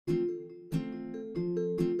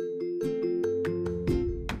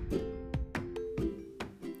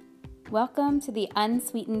Welcome to the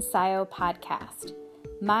Unsweetened SIO podcast.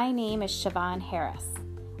 My name is Siobhan Harris.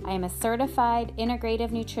 I am a certified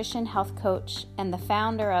integrative nutrition health coach and the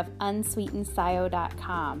founder of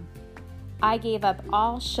unsweetenedscio.com. I gave up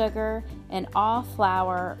all sugar and all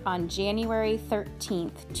flour on January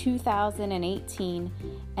 13th, 2018,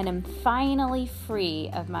 and am finally free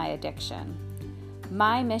of my addiction.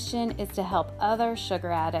 My mission is to help other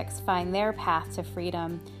sugar addicts find their path to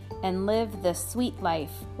freedom and live the sweet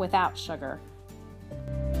life without sugar.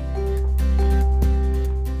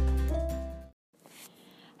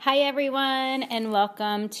 Hi everyone, and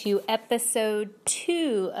welcome to episode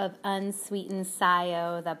 2 of Unsweetened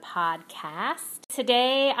SIO, the podcast.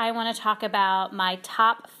 Today I want to talk about my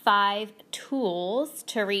top 5 tools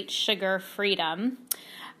to reach sugar freedom.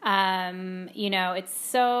 It's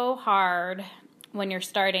so hard when you're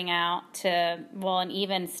starting out and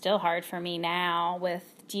even still hard for me now with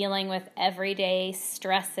dealing with everyday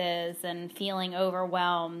stresses and feeling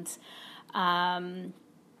overwhelmed,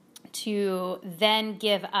 to then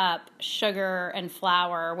give up sugar and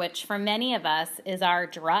flour, which for many of us is our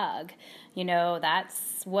drug.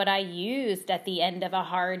 That's what I used at the end of a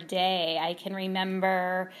hard day. I can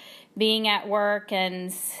remember being at work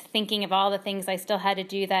and thinking of all the things I still had to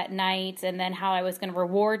do that night, and then how I was going to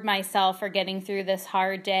reward myself for getting through this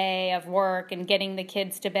hard day of work and getting the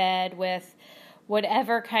kids to bed with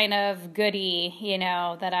whatever kind of goodie,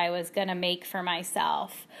 that I was going to make for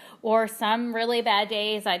myself. Or some really bad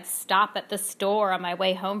days, I'd stop at the store on my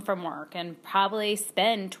way home from work and probably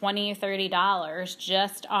spend $20 or $30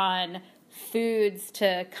 just on foods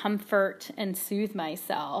to comfort and soothe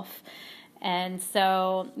myself. And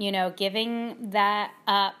so, giving that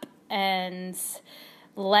up and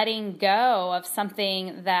letting go of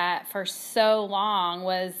something that for so long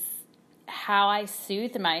was how I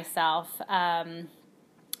soothed myself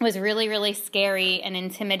was really, really scary and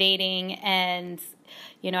intimidating. And,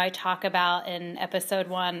 I talk about in episode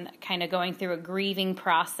 1 kind of going through a grieving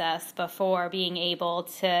process before being able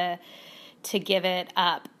to give it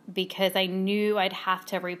up, because I knew I'd have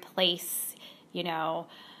to replace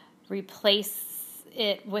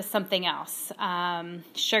it with something else.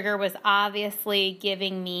 Sugar was obviously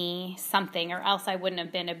giving me something, or else I wouldn't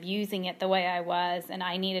have been abusing it the way I was, and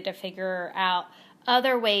I needed to figure out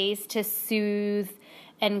other ways to soothe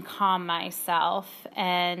and calm myself.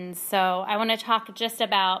 And so I want to talk just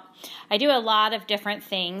about, I do a lot of different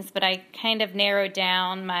things, but I kind of narrowed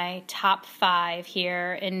down my top 5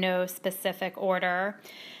 here in no specific order.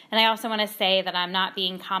 And I also want to say that I'm not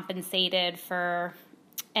being compensated for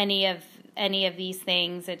any of these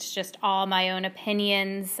things. It's just all my own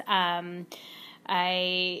opinions.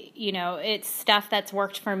 It's stuff that's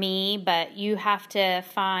worked for me, but you have to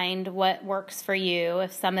find what works for you.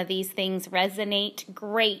 If some of these things resonate,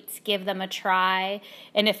 great, give them a try.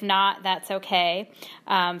 And if not, that's okay.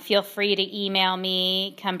 Feel free to email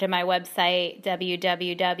me, come to my website,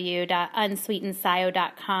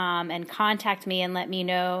 www.unsweetenedscio.com, and contact me and let me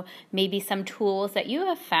know maybe some tools that you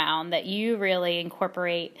have found that you really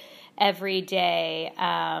incorporate every day,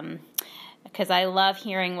 because I love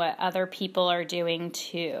hearing what other people are doing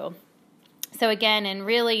too. So again, in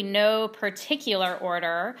really no particular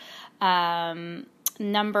order,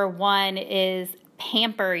 number 1 is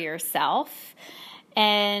pamper yourself.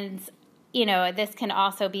 And this can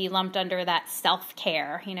also be lumped under that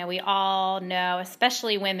self-care. We all know,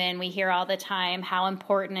 especially women, we hear all the time how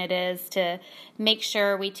important it is to make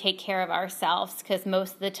sure we take care of ourselves, because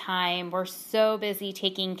most of the time we're so busy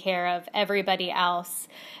taking care of everybody else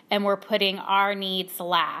and we're putting our needs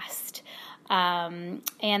last. And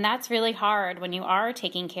that's really hard when you are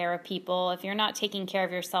taking care of people. If you're not taking care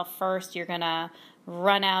of yourself first, you're going to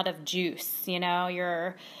run out of juice.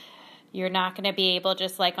 You're not going to be able,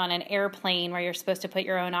 just like on an airplane where you're supposed to put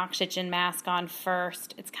your own oxygen mask on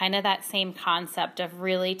first. It's kind of that same concept of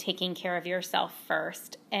really taking care of yourself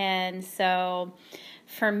first. And so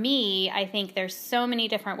for me, I think there's so many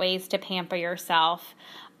different ways to pamper yourself.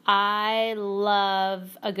 I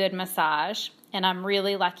love a good massage, and I'm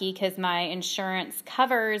really lucky because my insurance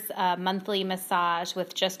covers a monthly massage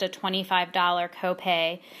with just a $25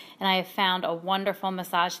 copay, and I have found a wonderful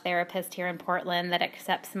massage therapist here in Portland that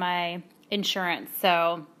accepts my insurance.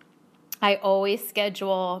 So I always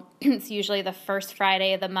schedule, it's usually the first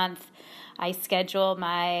Friday of the month, I schedule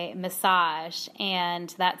my massage, and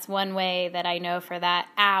that's one way that I know for that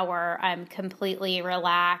hour I'm completely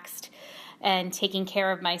relaxed and taking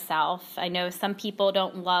care of myself. I know some people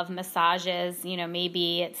don't love massages.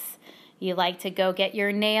 Maybe it's you like to go get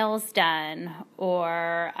your nails done,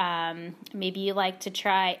 or maybe you like to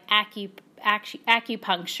try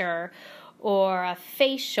acupuncture, or a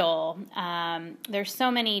facial. There's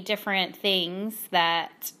so many different things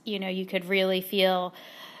that, you could really feel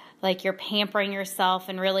like you're pampering yourself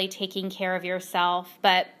and really taking care of yourself.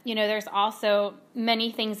 But, there's also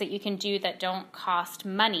many things that you can do that don't cost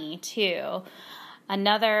money too.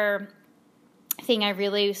 Another thing I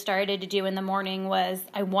really started to do in the morning was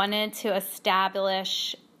I wanted to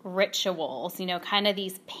establish rituals, kind of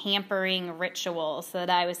these pampering rituals, so that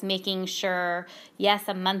I was making sure, yes,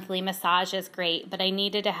 a monthly massage is great, but I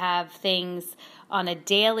needed to have things on a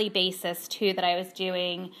daily basis too that I was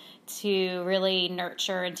doing to really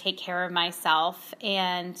nurture and take care of myself.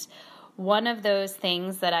 And one of those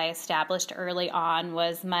things that I established early on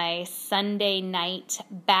was my Sunday night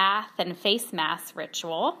bath and face mask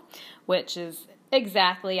ritual, which is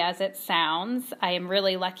exactly as it sounds. I am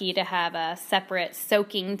really lucky to have a separate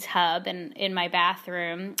soaking tub in my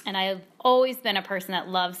bathroom, and I've always been a person that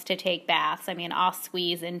loves to take baths. I mean, I'll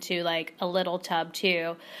squeeze into like a little tub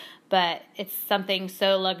too, but it's something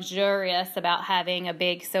so luxurious about having a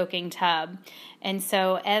big soaking tub. And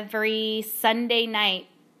so every Sunday night,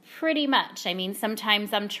 pretty much. I mean,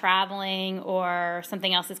 sometimes I'm traveling or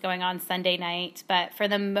something else is going on Sunday night, but for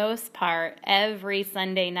the most part, every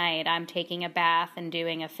Sunday night I'm taking a bath and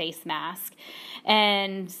doing a face mask.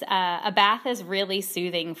 And a bath is really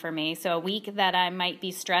soothing for me. So a week that I might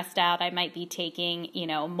be stressed out, I might be taking,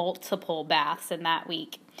 multiple baths in that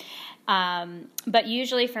week. But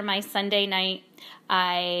usually for my Sunday night,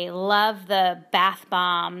 I love the bath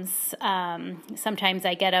bombs. Sometimes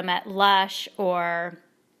I get them at Lush or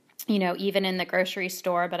even in the grocery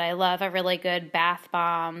store, but I love a really good bath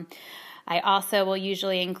bomb. I also will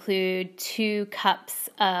usually include 2 cups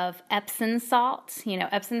of Epsom salt.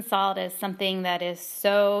 Epsom salt is something that is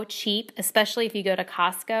so cheap, especially if you go to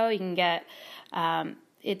Costco. You can get,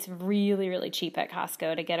 it's really, really cheap at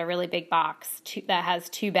Costco to get a really big box that has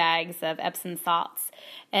 2 bags of Epsom salts.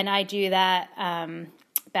 And I do that,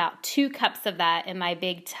 about 2 cups of that in my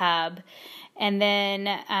big tub. And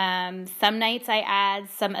then some nights I add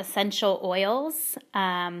some essential oils.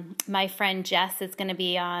 My friend Jess is going to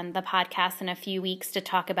be on the podcast in a few weeks to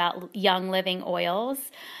talk about Young Living oils.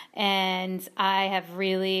 And I have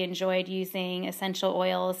really enjoyed using essential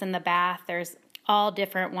oils in the bath. There's all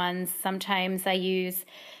different ones. Sometimes I use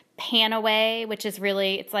Panaway, which is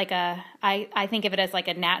really, it's like I think of it as like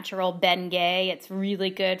a natural Bengay. It's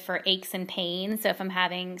really good for aches and pains. So if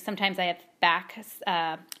I'm sometimes I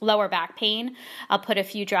have lower back pain, I'll put a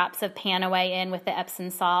few drops of Panaway in with the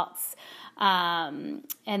Epsom salts. And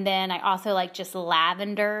then I also like just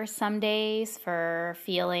lavender some days for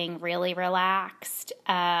feeling really relaxed.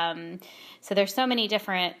 So there's so many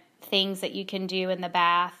different things that you can do in the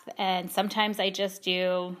bath, and sometimes I just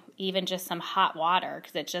do even just some hot water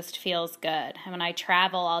because it just feels good. And when I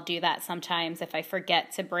travel, I'll do that sometimes if I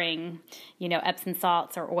forget to bring, Epsom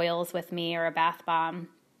salts or oils with me or a bath bomb.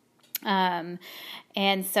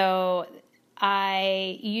 And so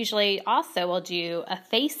I usually also will do a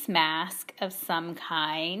face mask of some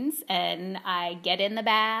kinds, and I get in the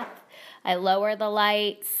bath, I lower the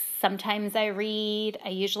lights. Sometimes I read. I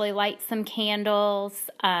usually light some candles.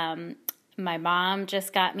 My mom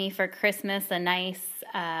just got me for Christmas a nice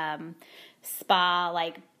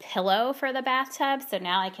spa pillow for the bathtub, so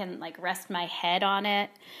now I can rest my head on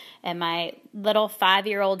it. And my little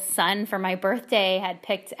 5-year-old son for my birthday had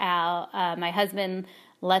picked out, my husband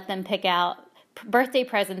let them pick out birthday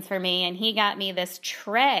presents for me, and he got me this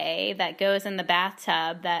tray that goes in the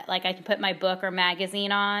bathtub that I can put my book or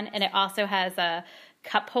magazine on, and it also has a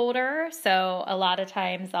cup holder, so a lot of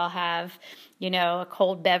times I'll have a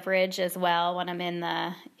cold beverage as well when I'm in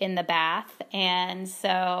the bath. And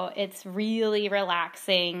so it's really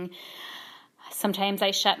relaxing. Sometimes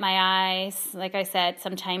I shut my eyes. Like I said,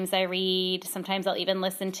 sometimes I read. Sometimes I'll even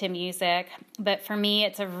listen to music. But for me,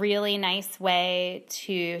 it's a really nice way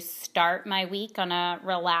to start my week on a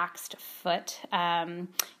relaxed foot. A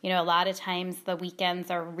lot of times the weekends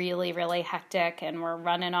are really, really hectic and we're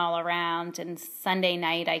running all around. And Sunday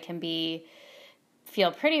night I can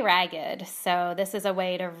feel pretty ragged. So this is a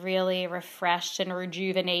way to really refresh and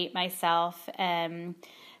rejuvenate myself and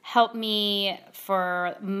help me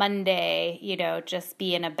for Monday, just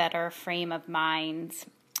be in a better frame of mind.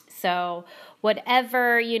 So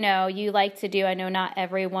whatever, you like to do, I know not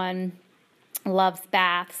everyone loves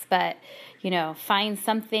baths, but, find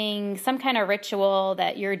some kind of ritual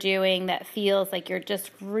that you're doing that feels like you're just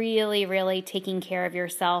really, really taking care of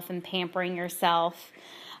yourself and pampering yourself.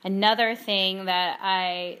 Another thing that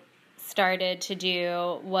I started to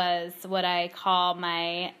do was what I call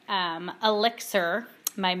my elixir,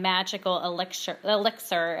 my magical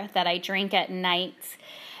elixir that I drink at night.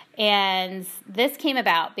 And this came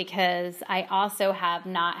about because I also have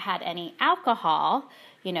not had any alcohol,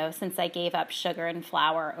 since I gave up sugar and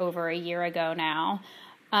flour over a year ago now.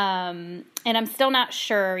 And I'm still not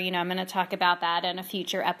sure, I'm going to talk about that in a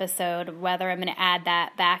future episode, whether I'm going to add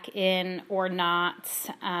that back in or not.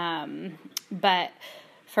 But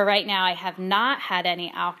for right now, I have not had any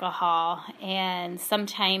alcohol, and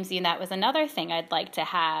sometimes, that was another thing I'd like to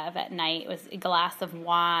have at night was a glass of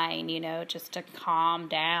wine, just to calm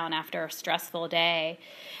down after a stressful day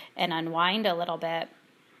and unwind a little bit.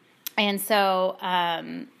 And so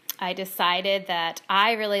I decided that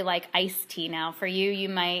I really like iced tea now. For you,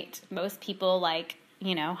 most people like,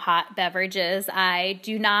 hot beverages. I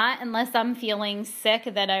do not, unless I'm feeling sick,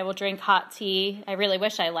 then I will drink hot tea. I really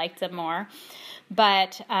wish I liked it more.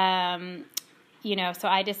 But, so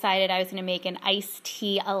I decided I was going to make an iced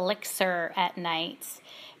tea elixir at night.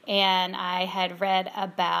 And I had read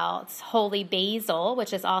about holy basil,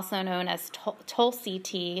 which is also known as Tulsi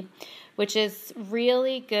tea, which is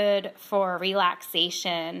really good for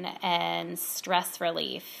relaxation and stress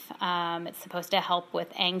relief. It's supposed to help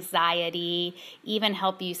with anxiety, even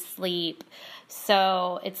help you sleep.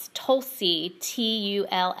 So it's Tulsi, Tulsi,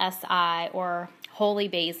 or holy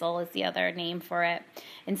basil is the other name for it.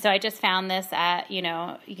 And so I just found this at, you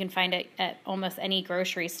can find it at almost any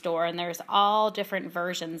grocery store, and there's all different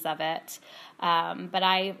versions of it. But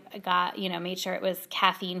I got, made sure it was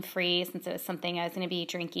caffeine free, since it was something I was going to be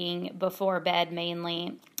drinking before bed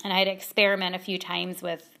mainly. And I had to experiment a few times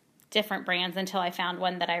with different brands until I found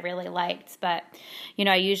one that I really liked. But,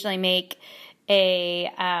 I usually make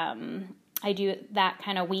I do that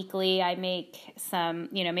kind of weekly. I make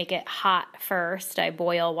make it hot first. I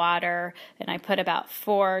boil water, and I put about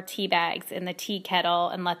 4 tea bags in the tea kettle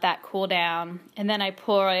and let that cool down. And then I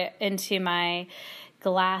pour it into my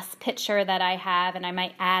glass pitcher that I have, and I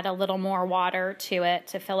might add a little more water to it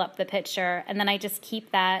to fill up the pitcher. And then I just keep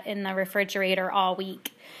that in the refrigerator all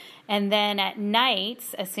week. And then at night,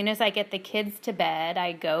 as soon as I get the kids to bed,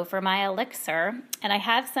 I go for my elixir. And I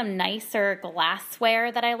have some nicer glassware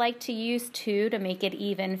that I like to use too, to make it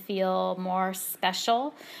even feel more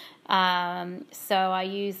special. So I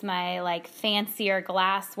use my fancier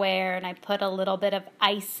glassware, and I put a little bit of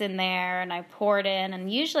ice in there, and I pour it in. And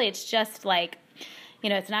usually it's just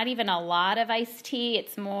it's not even a lot of iced tea.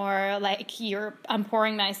 It's more like I'm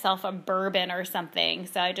pouring myself a bourbon or something.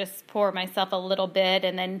 So I just pour myself a little bit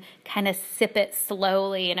and then kind of sip it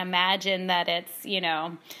slowly and imagine that it's,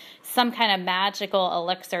 some kind of magical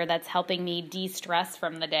elixir that's helping me de-stress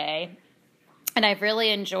from the day. And I've really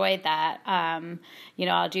enjoyed that.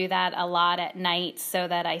 I'll do that a lot at night so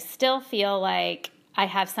that I still feel like I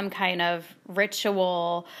have some kind of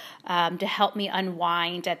ritual to help me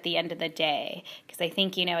unwind at the end of the day. Because I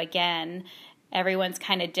think, again, everyone's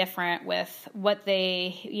kind of different with what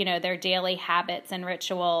their daily habits and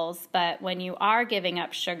rituals. But when you are giving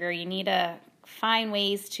up sugar, you need to find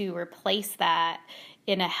ways to replace that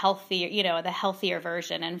in a healthier, the healthier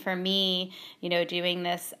version. And for me, doing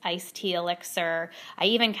this iced tea elixir, I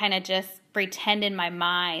even kind of just pretend in my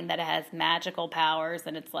mind that it has magical powers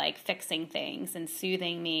and it's like fixing things and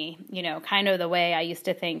soothing me, kind of the way I used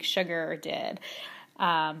to think sugar did.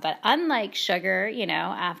 But unlike sugar,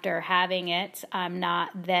 after having it, I'm not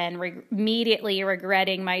then immediately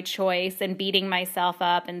regretting my choice and beating myself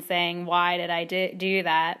up and saying, why did I do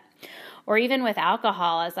that? Or even with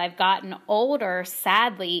alcohol, as I've gotten older,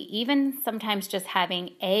 sadly, even sometimes just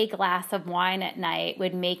having a glass of wine at night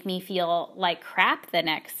would make me feel like crap the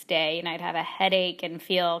next day, and I'd have a headache and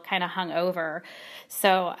feel kind of hungover.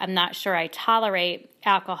 So I'm not sure I tolerate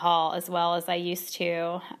alcohol as well as I used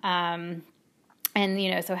to.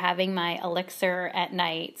 And, so having my elixir at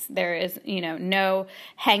night, there is, no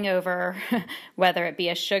hangover, whether it be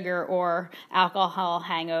a sugar or alcohol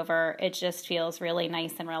hangover. It just feels really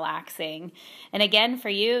nice and relaxing. And again, for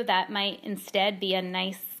you, that might instead be a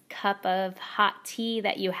nice cup of hot tea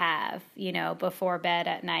that you have, before bed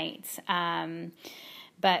at night.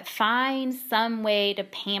 But find some way to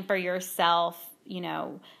pamper yourself,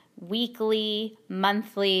 weekly,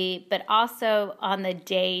 monthly, but also on the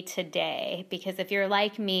day-to-day. Because if you're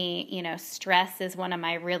like me, stress is one of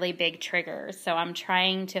my really big triggers. So I'm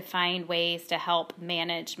trying to find ways to help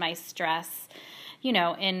manage my stress.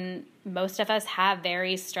 And most of us have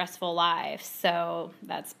very stressful lives. So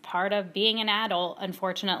that's part of being an adult,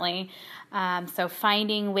 unfortunately. So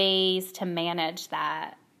finding ways to manage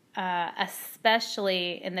that,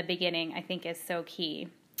 especially in the beginning, I think is so key.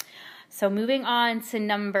 So moving on to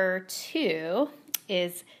number 2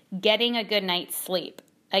 is getting a good night's sleep.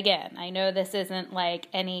 again, I know this isn't like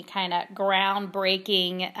any kind of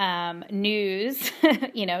groundbreaking news,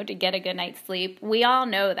 to get a good night's sleep. We all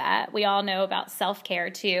know that. We all know about self-care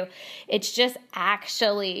too. It's just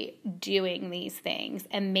actually doing these things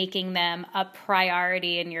and making them a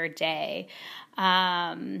priority in your day.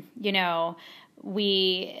 For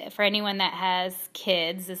anyone that has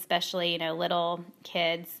kids, especially, little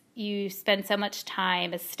kids, you spend so much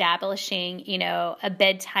time establishing, a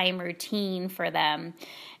bedtime routine for them.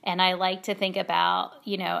 And I like to think about,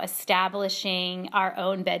 establishing our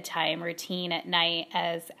own bedtime routine at night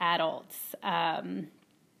as adults.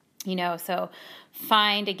 So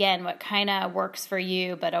find, again, what kind of works for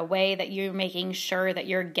you, but a way that you're making sure that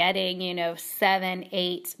you're getting, 7,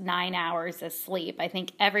 8, 9 hours of sleep. I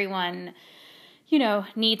think everyone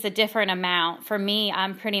needs a different amount. For me,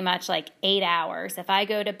 I'm pretty much like 8 hours. If I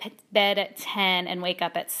go to bed at 10 and wake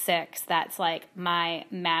up at 6, that's like my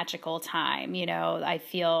magical time. I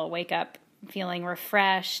wake up feeling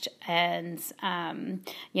refreshed, and,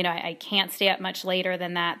 I can't stay up much later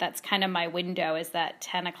than that. That's kind of my window, is that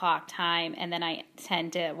 10 o'clock time. And then I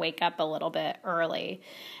tend to wake up a little bit early,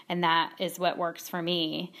 and that is what works for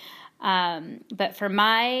me. But for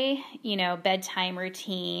my, bedtime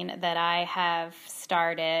routine that I have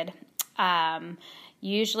started,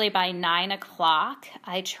 usually by 9 o'clock,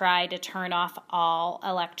 I try to turn off all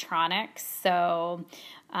electronics. So,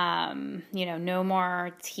 no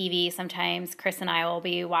more TV. Sometimes Chris and I will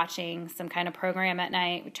be watching some kind of program at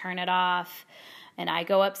night. We turn it off. And I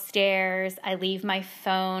go upstairs. I leave my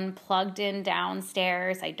phone plugged in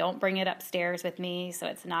downstairs. I don't bring it upstairs with me, so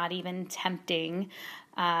it's not even tempting.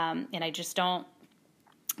 And I just don't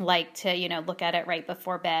like to, look at it right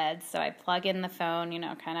before bed. So I plug in the phone,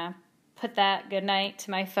 kind of put that good night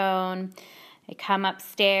to my phone. I come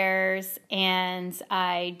upstairs and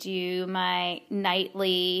I do my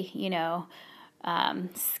nightly,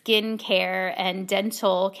 skincare and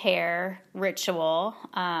dental care ritual.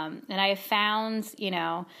 And I have found,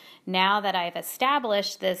 now that I've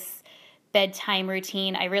established this bedtime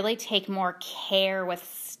routine, I really take more care with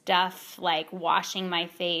stuff like washing my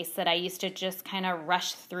face that I used to just kind of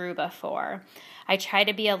rush through before. I try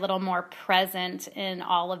to be a little more present in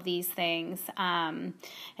all of these things. And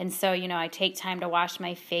so, I take time to wash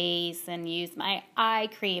my face and use my eye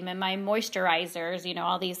cream and my moisturizers,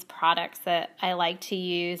 all these products that I like to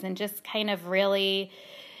use, and just kind of really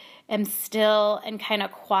am still and kind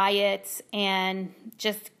of quiet and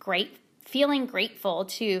just feeling grateful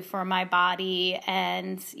too for my body,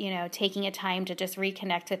 and, taking a time to just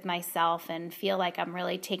reconnect with myself and feel like I'm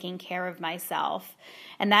really taking care of myself.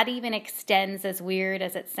 And that even extends, as weird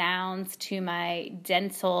as it sounds, to my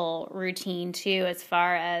dental routine too, as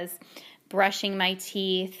far as brushing my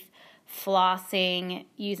teeth, flossing,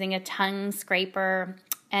 using a tongue scraper,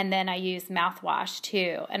 and then I use mouthwash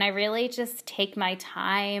too. And I really just take my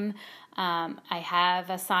time. I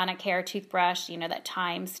have a Sonicare toothbrush, that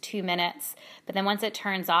times 2 minutes. But then once it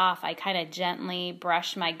turns off, I kind of gently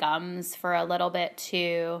brush my gums for a little bit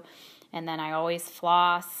too. And then I always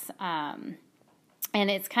floss. And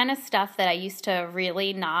it's kind of stuff that I used to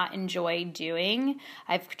really not enjoy doing.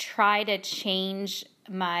 I've tried to change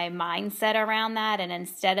my mindset around that, and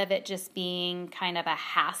instead of it just being kind of a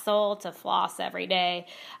hassle to floss every day,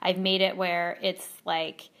 I've made it where it's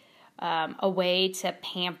like a way to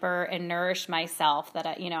pamper and nourish myself, that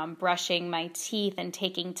I'm brushing my teeth and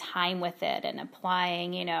taking time with it and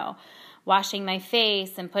applying, washing my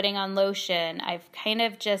face and putting on lotion. I've kind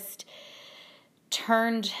of just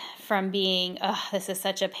turned from being, oh, this is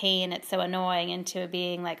such a pain, it's so annoying, into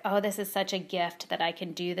being like, oh, this is such a gift that I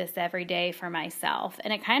can do this every day for myself.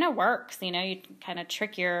 And it kind of works, you kind of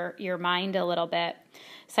trick your mind a little bit.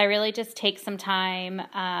 So I really just take some time,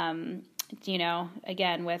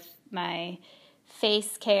 again, with my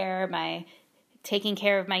face care, my taking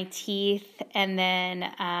care of my teeth, and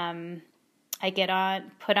then I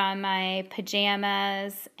put on my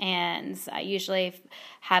pajamas, and I usually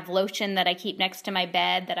have lotion that I keep next to my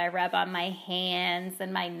bed that I rub on my hands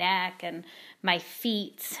and my neck and my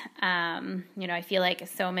feet. I feel like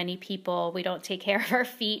so many people, we don't take care of our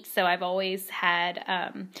feet, so I've always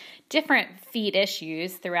had different feet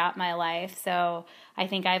issues throughout my life. So I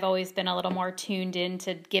think I've always been a little more tuned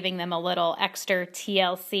into giving them a little extra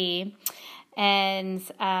TLC. And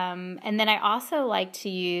then I also like to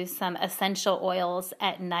use some essential oils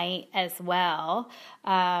at night as well.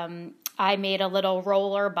 I made a little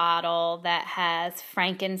roller bottle that has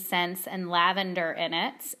frankincense and lavender in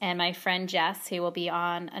it. And my friend Jess, who will be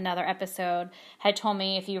on another episode, had told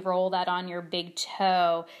me if you roll that on your big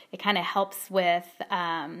toe, it kind of helps with,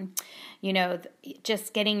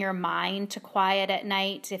 just getting your mind to quiet at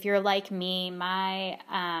night. If you're like me, my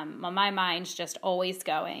mind's just always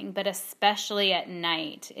going, but especially at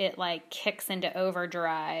night, it like kicks into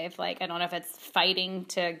overdrive. Like, I don't know if it's fighting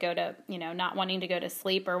to go to, not wanting to go to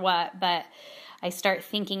sleep or what, but I start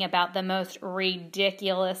thinking about the most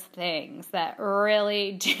ridiculous things that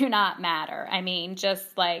really do not matter. I mean,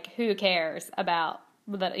 just like, who cares about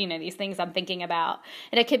these things I'm thinking about?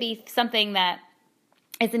 And it could be something that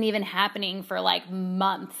isn't even happening for like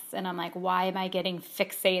months. And I'm like, why am I getting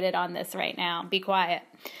fixated on this right now? Be quiet.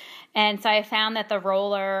 And so I found that the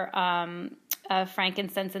roller of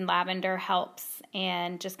frankincense and lavender helps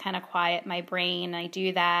and just kind of quiet my brain. I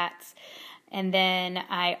do that. And then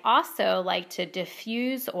I also like to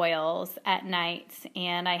diffuse oils at night,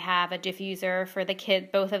 and I have a diffuser for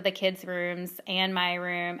both of the kids' rooms and my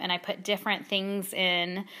room, and I put different things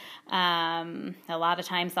in. A lot of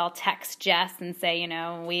times I'll text Jess and say,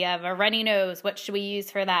 we have a runny nose, what should we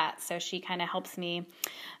use for that? So she kind of helps me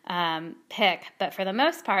pick. But for the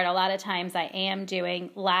most part, a lot of times I am doing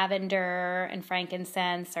lavender and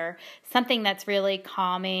frankincense or something that's really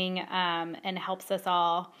calming and helps us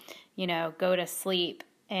all go to sleep.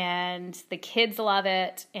 And the kids love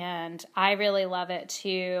it, and I really love it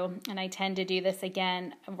too. And I tend to do this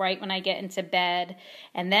again right when I get into bed.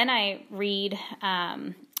 And then I read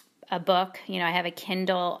a book. I have a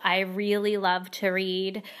Kindle. I really love to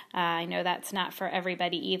read. I know that's not for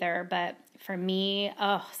everybody either, but for me,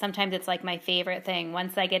 sometimes it's like my favorite thing.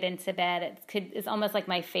 Once I get into bed, it's almost like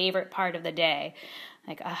my favorite part of the day.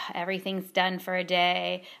 Like, everything's done for a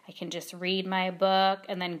day. I can just read my book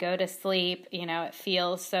and then go to sleep. It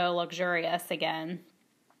feels so luxurious again.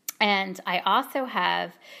 And I also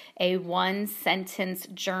have a 1-sentence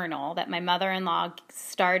journal that my mother-in-law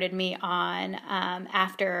started me on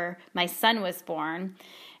after my son was born.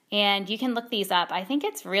 And you can look these up. I think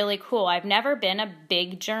it's really cool. I've never been a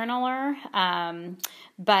big journaler,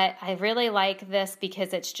 but I really like this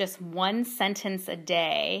because it's just 1 sentence a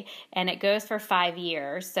day, and it goes for 5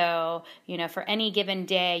 years. So, for any given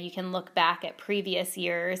day, you can look back at previous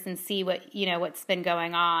years and see what's been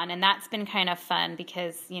going on. And that's been kind of fun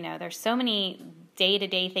because, there's so many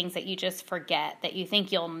day-to-day things that you just forget, that you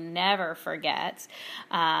think you'll never forget.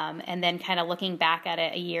 And then kind of looking back at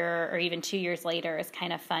it a year or even 2 years later is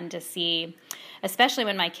kind of fun to see, especially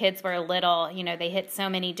when my kids were little. They hit so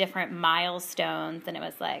many different milestones, and it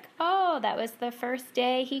was like, oh, that was the first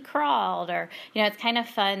day he crawled, or, it's kind of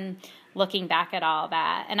fun looking back at all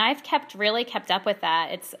that. And I've really kept up with that.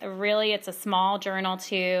 It's a small journal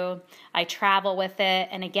too. I travel with it.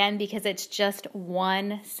 And again, because it's just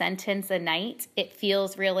 1 sentence a night, it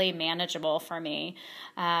feels really manageable for me.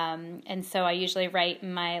 And so I usually write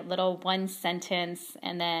my little 1 sentence,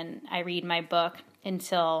 and then I read my book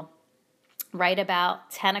until right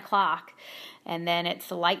about 10 o'clock. And then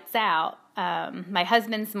it's lights out. My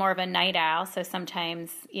husband's more of a night owl, so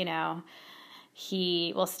sometimes,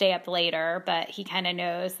 he will stay up later, but he kind of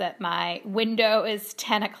knows that my window is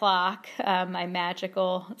 10 o'clock, my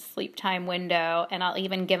magical sleep time window, and I'll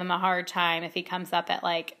even give him a hard time if he comes up at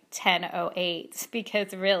like 10:08,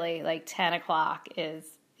 because really, like 10 o'clock is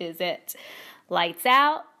it. Lights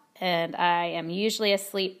out, and I am usually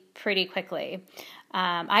asleep pretty quickly.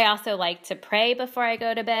 I also like to pray before I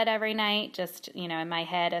go to bed every night, just, in my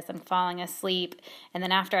head as I'm falling asleep. And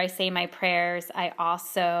then after I say my prayers, I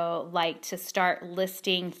also like to start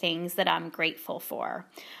listing things that I'm grateful for.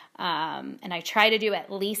 And I try to do at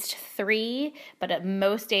least 3, but at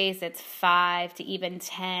most days it's 5 to even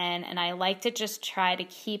 10. And I like to just try to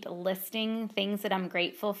keep listing things that I'm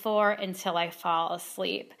grateful for until I fall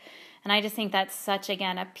asleep. And I just think that's such,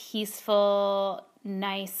 again, a peaceful,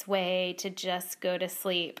 nice way to just go to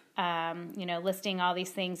sleep. Listing all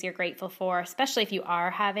these things you're grateful for, especially if you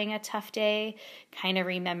are having a tough day, kind of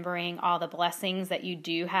remembering all the blessings that you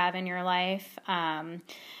do have in your life. And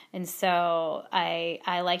so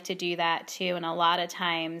I like to do that too, and a lot of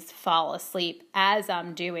times fall asleep as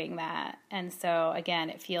I'm doing that. And so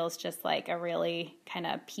again, it feels just like a really kind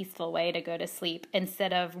of peaceful way to go to sleep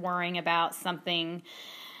instead of worrying about something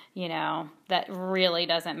that really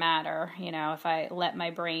doesn't matter. If I let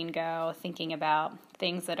my brain go thinking about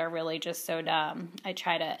things that are really just so dumb, I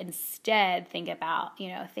try to instead think about,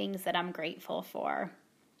 things that I'm grateful for.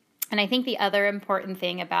 And I think the other important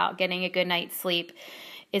thing about getting a good night's sleep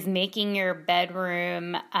is making your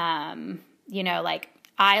bedroom, I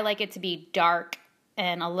like it to be dark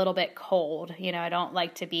and a little bit cold. I don't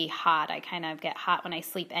like to be hot. I kind of get hot when I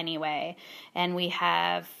sleep anyway. And we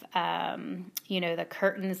have, the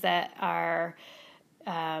curtains that are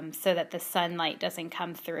so that the sunlight doesn't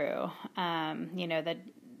come through.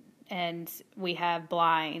 And we have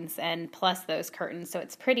blinds and plus those curtains, so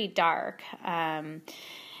it's pretty dark.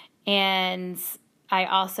 And I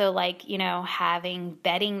also like, having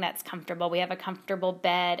bedding that's comfortable. We have a comfortable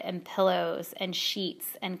bed and pillows and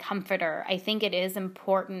sheets and comforter. I think it is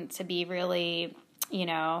important to be really,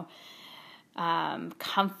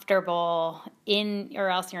 comfortable or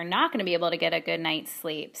else you're not going to be able to get a good night's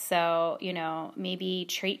sleep. So, maybe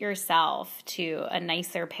treat yourself to a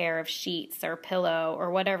nicer pair of sheets or pillow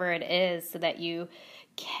or whatever it is so that you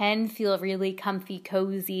can feel really comfy,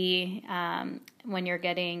 cozy when you're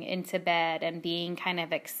getting into bed and being kind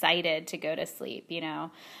of excited to go to sleep.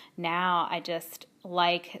 Now I just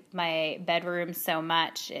like my bedroom so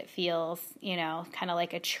much. It feels, kind of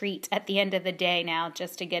like a treat at the end of the day now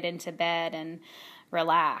just to get into bed and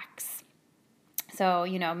relax. So,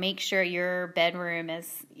 make sure your bedroom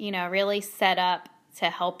is, really set up to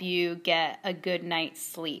help you get a good night's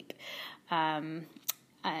sleep.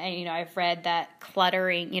 I've read that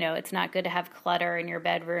cluttering, it's not good to have clutter in your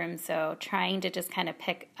bedroom. So trying to just kind of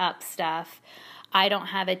pick up stuff. I don't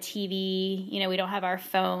have a TV, we don't have our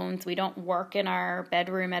phones. We don't work in our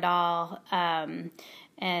bedroom at all. And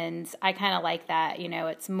I kind of like that,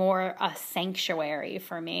 it's more a sanctuary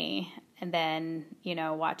for me than,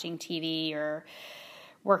 watching TV or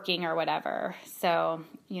working or whatever. So,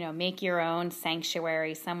 make your own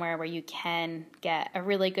sanctuary somewhere where you can get a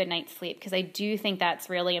really good night's sleep, because I do think that's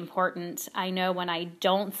really important. I know when I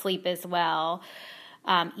don't sleep as well,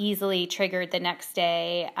 easily triggered the next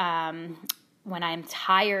day. When I'm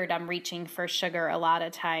tired, I'm reaching for sugar a lot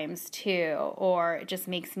of times too, or it just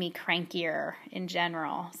makes me crankier in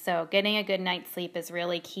general. So getting a good night's sleep is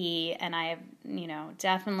really key. And I've,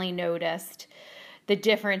 definitely noticed the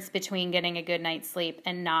difference between getting a good night's sleep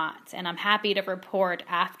and not. And I'm happy to report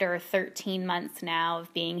after 13 months now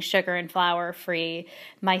of being sugar and flour free,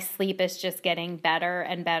 my sleep is just getting better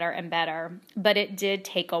and better and better. But it did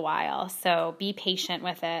take a while, so be patient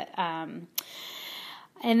with it.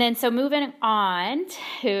 And then so moving on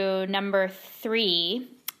to number 3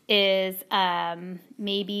 is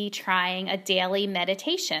maybe trying a daily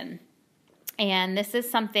meditation. And this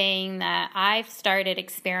is something that I've started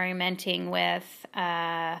experimenting with,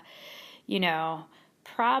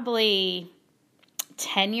 probably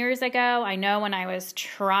 10 years ago. I know when I was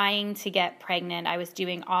trying to get pregnant, I was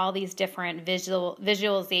doing all these different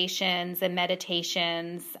visualizations and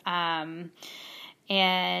meditations.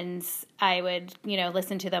 And I would,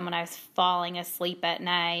 listen to them when I was falling asleep at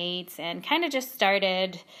night, and kind of just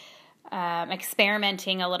started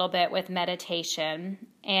experimenting a little bit with meditation.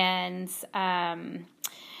 And I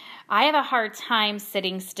have a hard time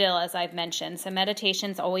sitting still, as I've mentioned. So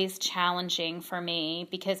meditation's always challenging for me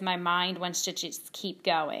because my mind wants to just keep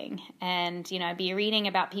going. And, I'd be reading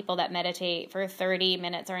about people that meditate for 30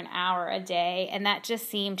 minutes or an hour a day, and that just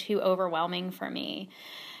seemed too overwhelming for me.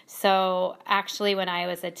 So actually, when I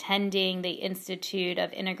was attending the Institute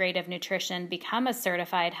of Integrative Nutrition, become a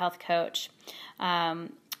certified health coach,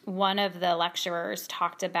 one of the lecturers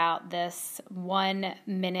talked about this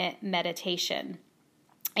 1-minute meditation.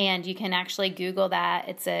 And you can actually Google that.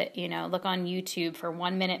 It's look on YouTube for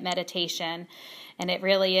 1-minute meditation. And it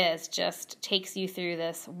really is just takes you through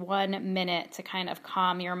this 1 minute to kind of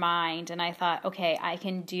calm your mind. And I thought, okay, I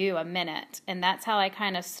can do a minute. And that's how I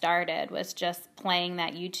kind of started, was just playing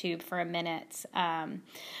that YouTube for a minute.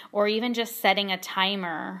 Or even just setting a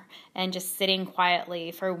timer and just sitting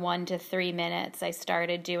quietly for 1 to 3 minutes. I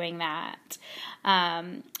started doing that.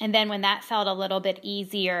 And then when that felt a little bit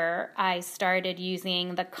easier, I started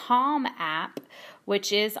using the Calm app,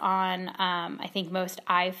 which is on, I think, most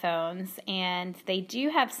iPhones. And they do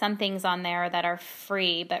have some things on there that are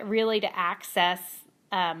free, but really to access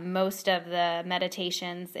most of the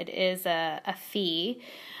meditations, it is a fee.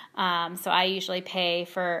 So I usually pay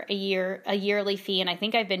for a yearly fee, and I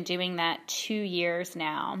think I've been doing that 2 years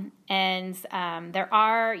now. And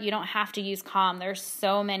you don't have to use Calm. There's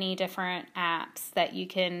so many different apps that you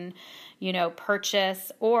can,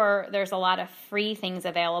 purchase, or there's a lot of free things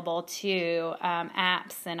available too,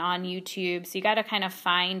 apps and on YouTube. So you got to kind of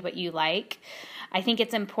find what you like. I think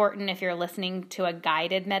it's important if you're listening to a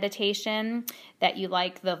guided meditation that you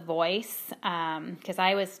like the voice, because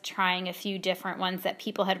I was trying a few different ones that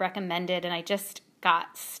people had recommended, and I just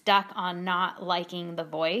got stuck on not liking the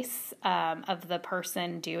voice of the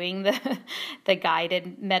person doing the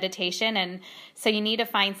guided meditation. And so you need to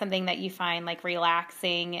find something that you find like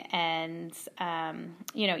relaxing and,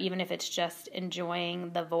 even if it's just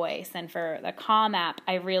enjoying the voice. And for the Calm app,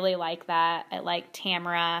 I really like that. I like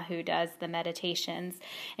Tamara, who does the meditations,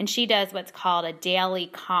 and she does what's called a daily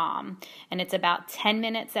calm. And it's about 10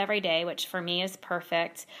 minutes every day, which for me is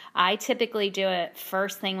perfect. I typically do it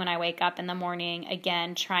first thing when I wake up in the morning,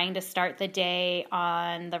 again, trying to start the day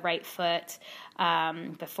on the right foot.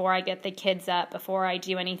 Before I get the kids up, before I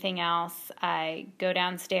do anything else, I go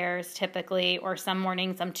downstairs typically, or some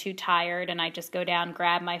mornings I'm too tired and I just go down,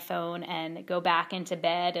 grab my phone and go back into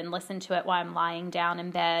bed and listen to it while I'm lying down in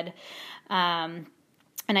bed.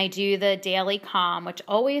 And I do the daily calm, which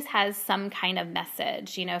always has some kind of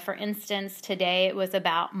message. For instance, today it was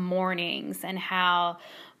about mornings and how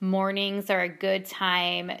mornings are a good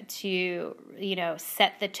time to,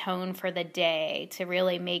 set the tone for the day, to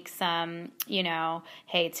really make some,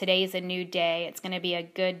 hey, today's a new day. It's going to be a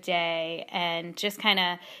good day. And just kind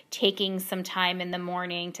of taking some time in the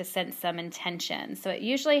morning to set some intention. So it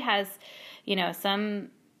usually has,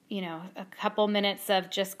 a couple minutes of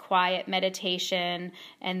just quiet meditation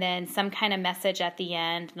and then some kind of message at the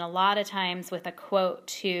end. And a lot of times with a quote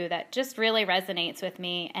too, that just really resonates with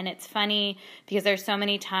me. And it's funny because there's so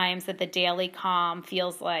many times that the daily calm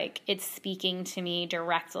feels like it's speaking to me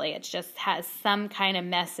directly. It just has some kind of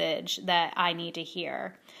message that I need to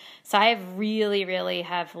hear. So I have really, really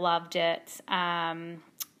have loved it.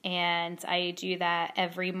 And I do that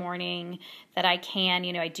every morning that I can.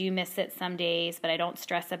 I do miss it some days, but I don't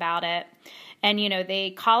stress about it. And,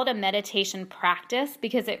 they call it a meditation practice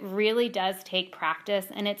because it really does take practice,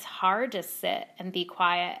 and it's hard to sit and be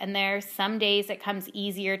quiet. And there's some days it comes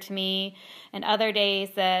easier to me and other days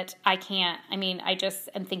that I can't. I just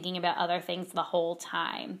am thinking about other things the whole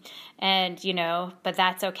time. And, but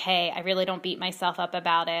that's okay. I really don't beat myself up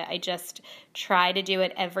about it. I just try to do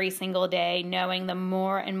it every single day, knowing the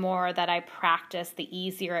more and more that I practice, the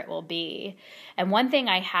easier it will be. And one thing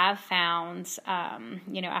I have found,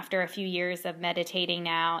 after a few years of meditating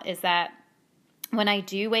now, is that when I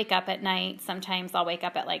do wake up at night, sometimes I'll wake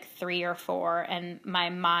up at like 3 or 4 and my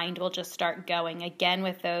mind will just start going again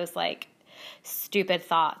with those like stupid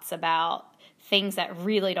thoughts about things that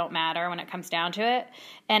really don't matter when it comes down to it.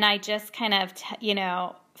 And I just kind of,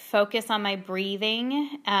 focus on my breathing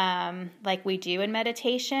like we do in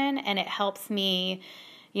meditation, and it helps me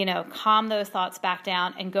calm those thoughts back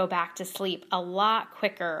down and go back to sleep a lot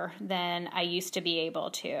quicker than I used to be able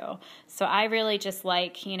to. So I really just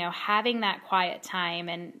like, having that quiet time.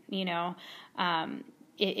 And,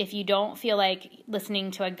 if you don't feel like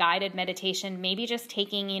listening to a guided meditation, maybe just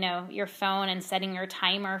taking, your phone and setting your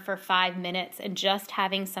timer for 5 minutes and just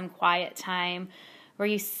having some quiet time where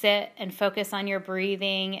you sit and focus on your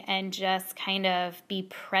breathing and just kind of be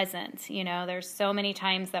present. There's so many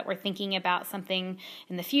times that we're thinking about something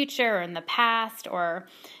in the future or in the past or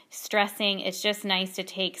stressing. It's just nice to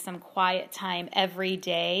take some quiet time every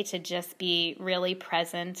day to just be really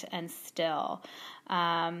present and still.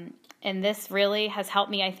 And this really has helped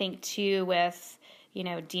me, I think, too, with,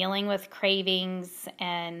 dealing with cravings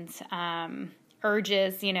and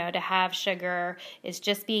urges, to have sugar, is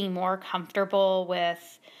just being more comfortable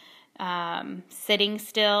with sitting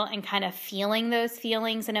still and kind of feeling those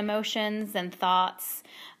feelings and emotions and thoughts,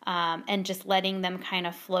 and just letting them kind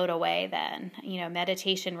of float away then.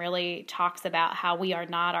 Meditation really talks about how we are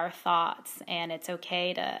not our thoughts, and it's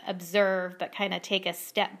okay to observe, but kind of take a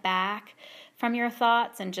step back from your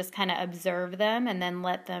thoughts and just kind of observe them and then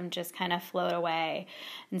let them just kind of float away.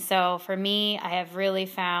 And so for me, I have really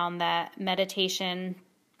found that meditation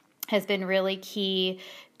has been really key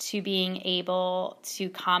to being able to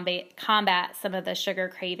combat some of the sugar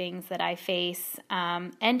cravings that I face,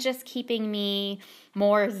 and just keeping me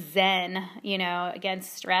more zen,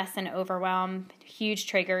 against stress and overwhelm, huge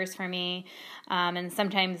triggers for me. And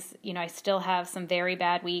sometimes, I still have some very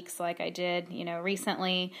bad weeks like I did,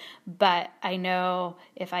 recently, but I know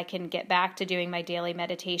if I can get back to doing my daily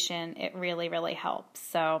meditation, it really, really helps.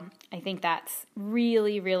 So I think that's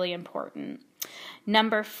really, really important.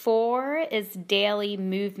 Number 4 is daily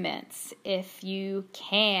movements, if you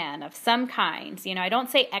can, of some kinds. I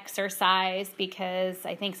don't say exercise because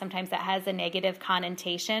I think sometimes that has a negative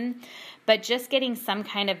connotation, but just getting some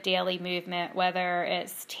kind of daily movement, whether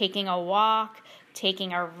it's taking a walk,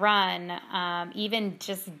 taking a run, even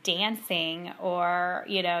just dancing, or,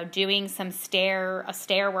 doing a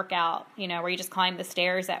stair workout, where you just climb the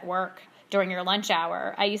stairs at work during your lunch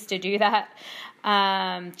hour. I used to do that.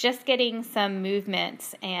 just getting some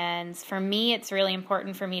movement. And for me, it's really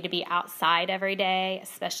important for me to be outside every day,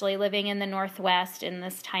 especially living in the Northwest in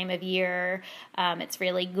this time of year. It's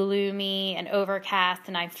really gloomy and overcast,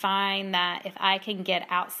 and I find that if I can get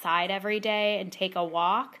outside every day and take a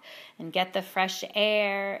walk and get the fresh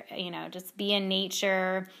air, just be in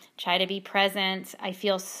nature, try to be present, I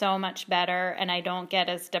feel so much better, and I don't get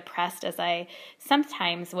as depressed as I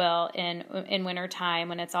sometimes will in wintertime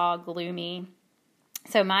when it's all gloomy.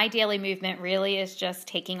 So my daily movement really is just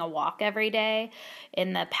taking a walk every day.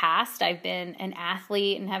 In the past, I've been an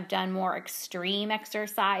athlete and have done more extreme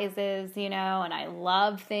exercises, and I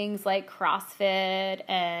love things like CrossFit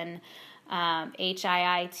and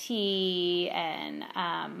HIIT and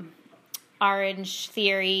Orange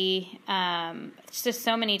Theory. It's just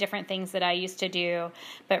so many different things that I used to do.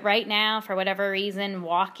 But right now, for whatever reason,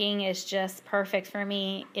 walking is just perfect for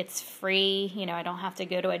me. It's free. I don't have to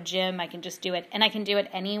go to a gym. I can just do it, and I can do it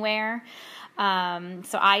anywhere.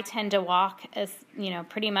 So I tend to walk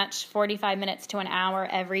pretty much 45 minutes to an hour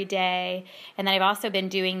every day. And then I've also been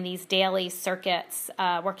doing these daily circuits,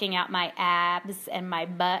 working out my abs and my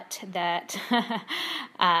butt that,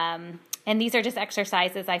 and these are just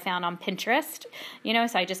exercises I found on Pinterest,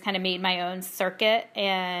 so I just kind of made my own circuit,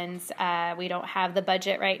 and we don't have the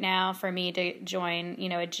budget right now for me to join,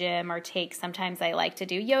 a gym or sometimes I like to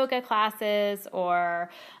do yoga classes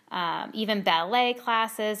or even ballet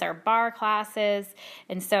classes or bar classes.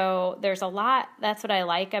 And so there's a lot, that's what I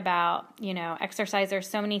like about, exercise. There's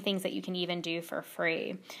so many things that you can even do for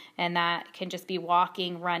free, and that can just be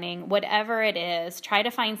walking, running, whatever it is. Try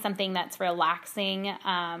to find something that's relaxing,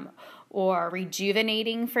 or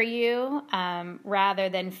rejuvenating for you, rather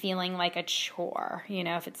than feeling like a chore.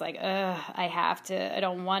 If it's like, I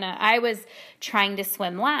don't want to. I was trying to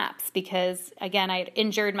swim laps because, again, I had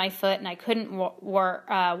injured my foot and I couldn't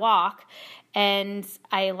walk. And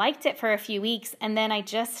I liked it for a few weeks, and then I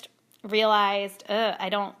just realized,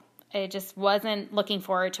 I just wasn't looking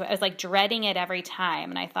forward to it. I was like dreading it every time.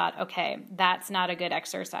 And I thought, okay, that's not a good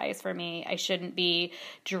exercise for me. I shouldn't be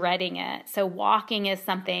dreading it. So walking is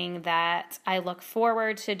something that I look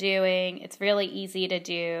forward to doing. It's really easy to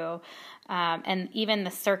do. And even the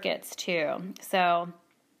circuits too. So,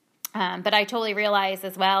 but I totally realize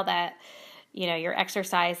as well that, your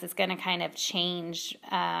exercise is going to kind of change.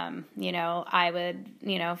 I would,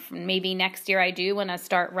 maybe next year I do want to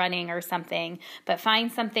start running or something, but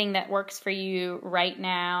find something that works for you right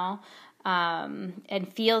now,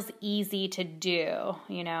 and feels easy to do.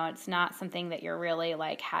 It's not something that you're really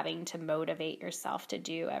like having to motivate yourself to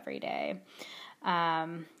do every day.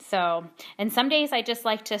 And some days I just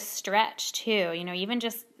like to stretch too, even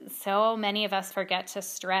just so many of us forget to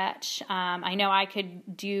stretch. I know I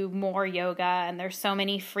could do more yoga, and there's so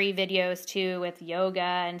many free videos too with yoga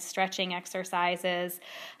and stretching exercises.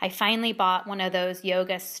 I finally bought one of those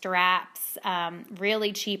yoga straps,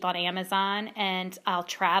 really cheap on Amazon, and I'll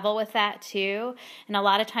travel with that too. And a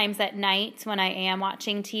lot of times at night when I am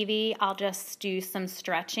watching TV, I'll just do some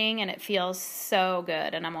stretching, and it feels so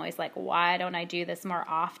good. And I'm always like, why don't I do this more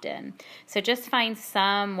often? So just find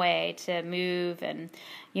some way to move, and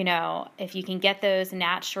if you can get those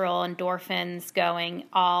natural endorphins going,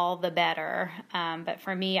 all the better. But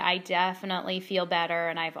for me, I definitely feel better.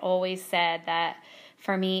 And I've always said that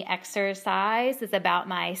for me, exercise is about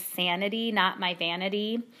my sanity, not my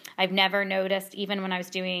vanity. I've never noticed, even when I was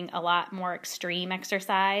doing a lot more extreme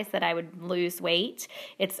exercise, that I would lose weight.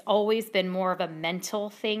 It's always been more of a mental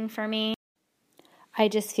thing for me. I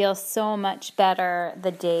just feel so much better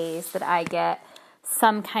the days that I get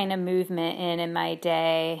some kind of movement in my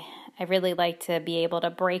day. I really like to be able to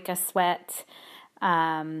break a sweat.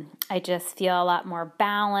 I just feel a lot more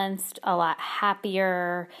balanced, a lot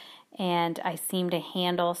happier, and I seem to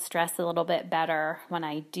handle stress a little bit better when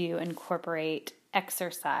I do incorporate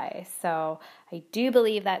exercise. So I do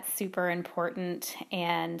believe that's super important,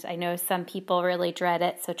 and I know some people really dread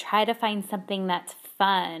it. So try to find something that's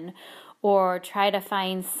fun, or try to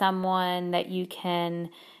find someone that you can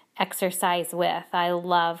exercise with. I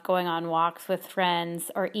love going on walks with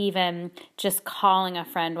friends, or even just calling a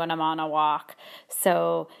friend when I'm on a walk.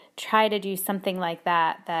 So try to do something like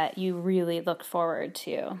that you really look forward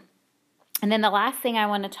to. And then the last thing I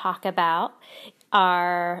want to talk about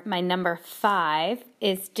are my number 5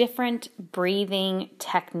 is different breathing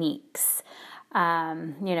techniques.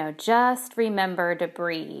 Just remember to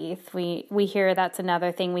breathe. We hear that's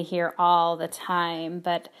another thing we hear all the time,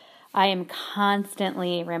 but I am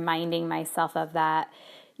constantly reminding myself of that.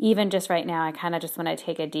 Even just right now, I kind of just want to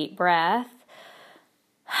take a deep breath.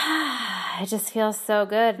 It just feels so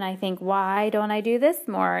good. And I think, why don't I do this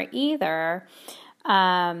more either?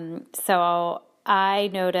 So I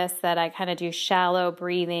notice that I kind of do shallow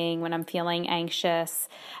breathing when I'm feeling anxious.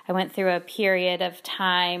 I went through a period of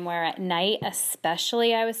time where at night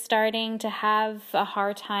especially I was starting to have a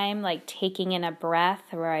hard time like taking in a breath,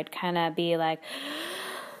 where I'd kind of be like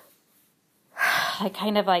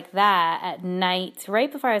kind of like that at night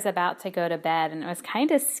right before I was about to go to bed, and it was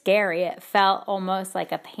kind of scary. It felt almost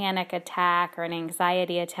like a panic attack or an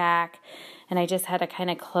anxiety attack, and I just had to kind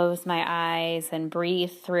of close my eyes and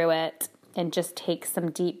breathe through it and just take some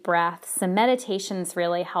deep breaths. Some meditations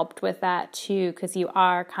really helped with that too, because you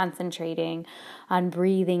are concentrating on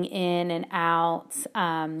breathing in and out.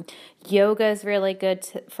 Yoga is really good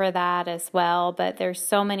for that as well, but there's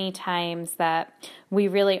so many times that we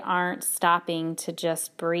really aren't stopping to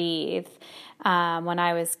just breathe. When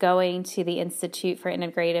I was going to the Institute for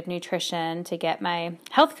Integrative Nutrition to get my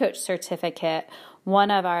health coach certificate, one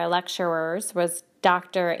of our lecturers was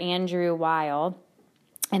Dr. Andrew Weil.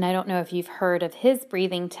 And I don't know if you've heard of his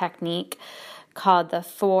breathing technique called the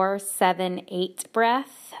 4-7-8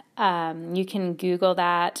 breath. You can Google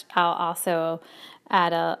that. I'll also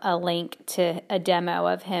add a link to a demo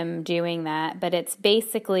of him doing that. But it's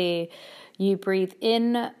basically you breathe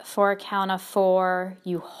in for a count of 4,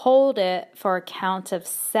 you hold it for a count of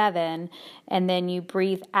 7, and then you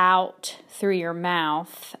breathe out through your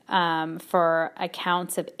mouth for a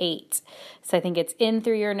count of 8. So I think it's in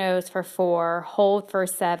through your nose for 4, hold for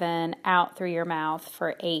 7, out through your mouth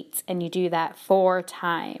for 8, and you do that 4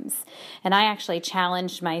 times. And I actually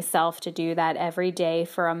challenged myself to do that every day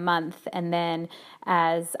for a month, and then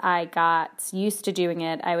as I got used to doing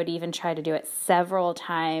it, I would even try to do it several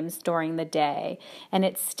times during the day. And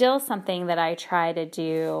it's still something that I try to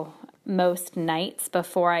do most nights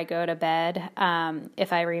before I go to bed.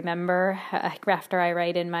 If I remember, after I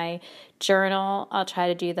write in my journal, I'll try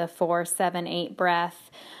to do the 4-7-8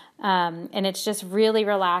 breath. And it's just really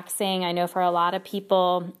relaxing. I know for a lot of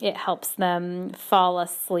people, it helps them fall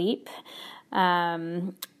asleep.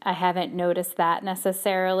 I haven't noticed that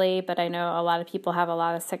necessarily, but I know a lot of people have a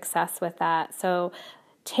lot of success with that. So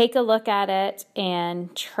take a look at it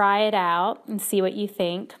and try it out and see what you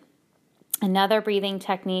think. Another breathing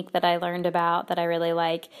technique that I learned about that I really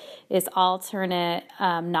like is alternate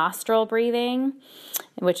nostril breathing,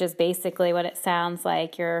 which is basically what it sounds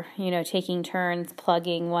like. You're, taking turns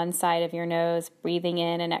plugging one side of your nose, breathing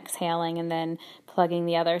in and exhaling, and then plugging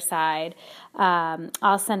the other side.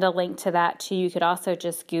 I'll send a link to that too. You could also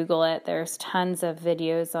just Google it. There's tons of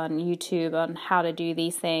videos on YouTube on how to do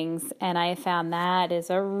these things, and I found that is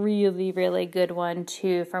a really, really good one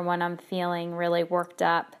too for when I'm feeling really worked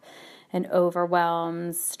up and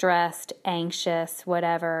overwhelmed, stressed, anxious,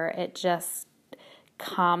 whatever. It just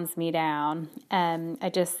calms me down. And I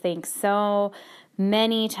just think so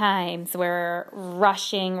many times we're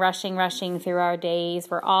rushing through our days.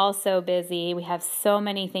 We're all so busy. We have so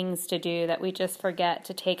many things to do that we just forget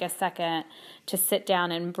to take a second to sit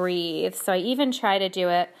down and breathe. So I even try to do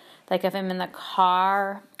it like if I'm in the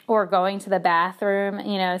car or going to the bathroom,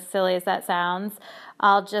 as silly as that sounds,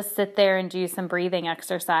 I'll just sit there and do some breathing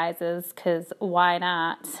exercises because why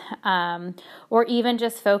not? Or even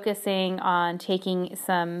just focusing on taking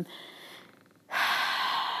some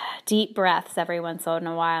deep breaths every once in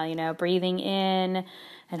a while, breathing in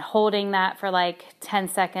and holding that for like 10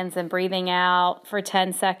 seconds and breathing out for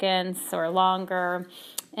 10 seconds or longer,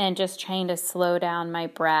 and just trying to slow down my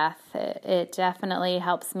breath. It definitely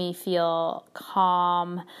helps me feel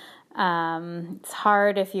calm. It's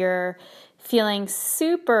hard if you're feeling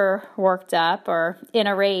super worked up or in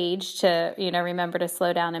a rage to, remember to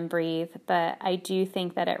slow down and breathe, but I do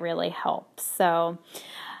think that it really helps. So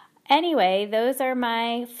anyway, those are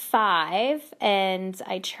my 5, and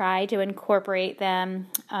I try to incorporate them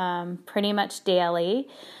pretty much daily.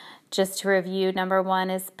 Just to review, number 1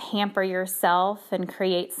 is pamper yourself and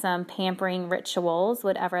create some pampering rituals,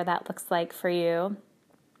 whatever that looks like for you.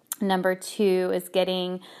 Number 2 is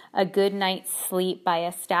getting a good night's sleep by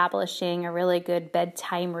establishing a really good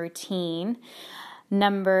bedtime routine.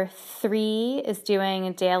 Number 3 is doing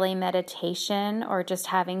a daily meditation or just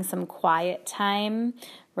having some quiet time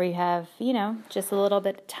where you have, just a little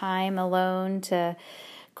bit of time alone to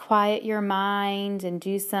quiet your mind and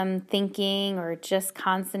do some thinking or just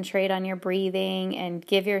concentrate on your breathing and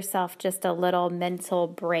give yourself just a little mental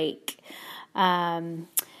break.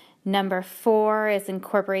 Number 4 is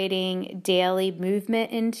incorporating daily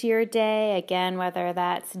movement into your day. Again, whether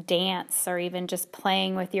that's dance or even just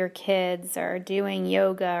playing with your kids or doing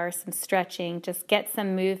yoga or some stretching, just get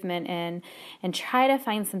some movement in and try to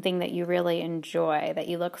find something that you really enjoy, that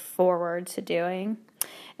you look forward to doing.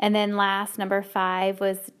 And then last, number 5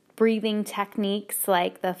 was breathing techniques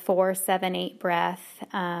like the 4-7-8 breath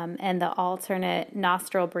and the alternate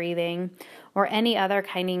nostril breathing, or any other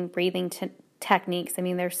kind of breathing techniques. I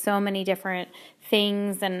mean, there's so many different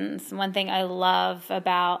things, and one thing I love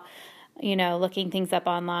about looking things up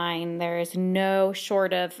online, there is no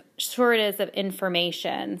shortage of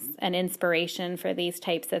information and inspiration for these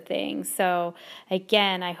types of things. So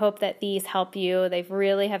again, I hope that these help you. They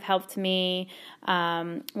really have helped me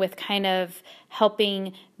with kind of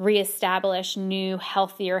helping reestablish new,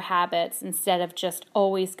 healthier habits instead of just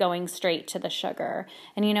always going straight to the sugar.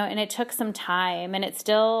 And, and it took some time, and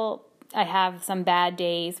I have some bad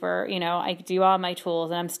days where, I do all my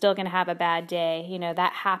tools and I'm still going to have a bad day.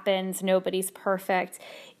 That happens. Nobody's perfect.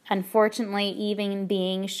 Unfortunately, even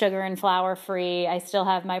being sugar and flour free, I still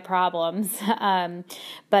have my problems.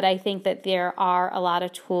 But I think that there are a lot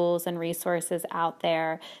of tools and resources out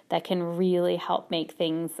there that can really help make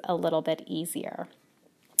things a little bit easier.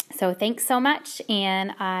 So thanks so much,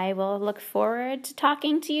 and I will look forward to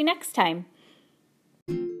talking to you next time.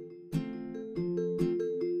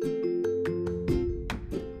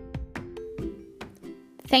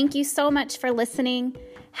 Thank you so much for listening.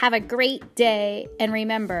 Have a great day, and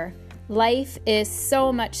remember, life is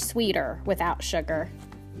so much sweeter without sugar.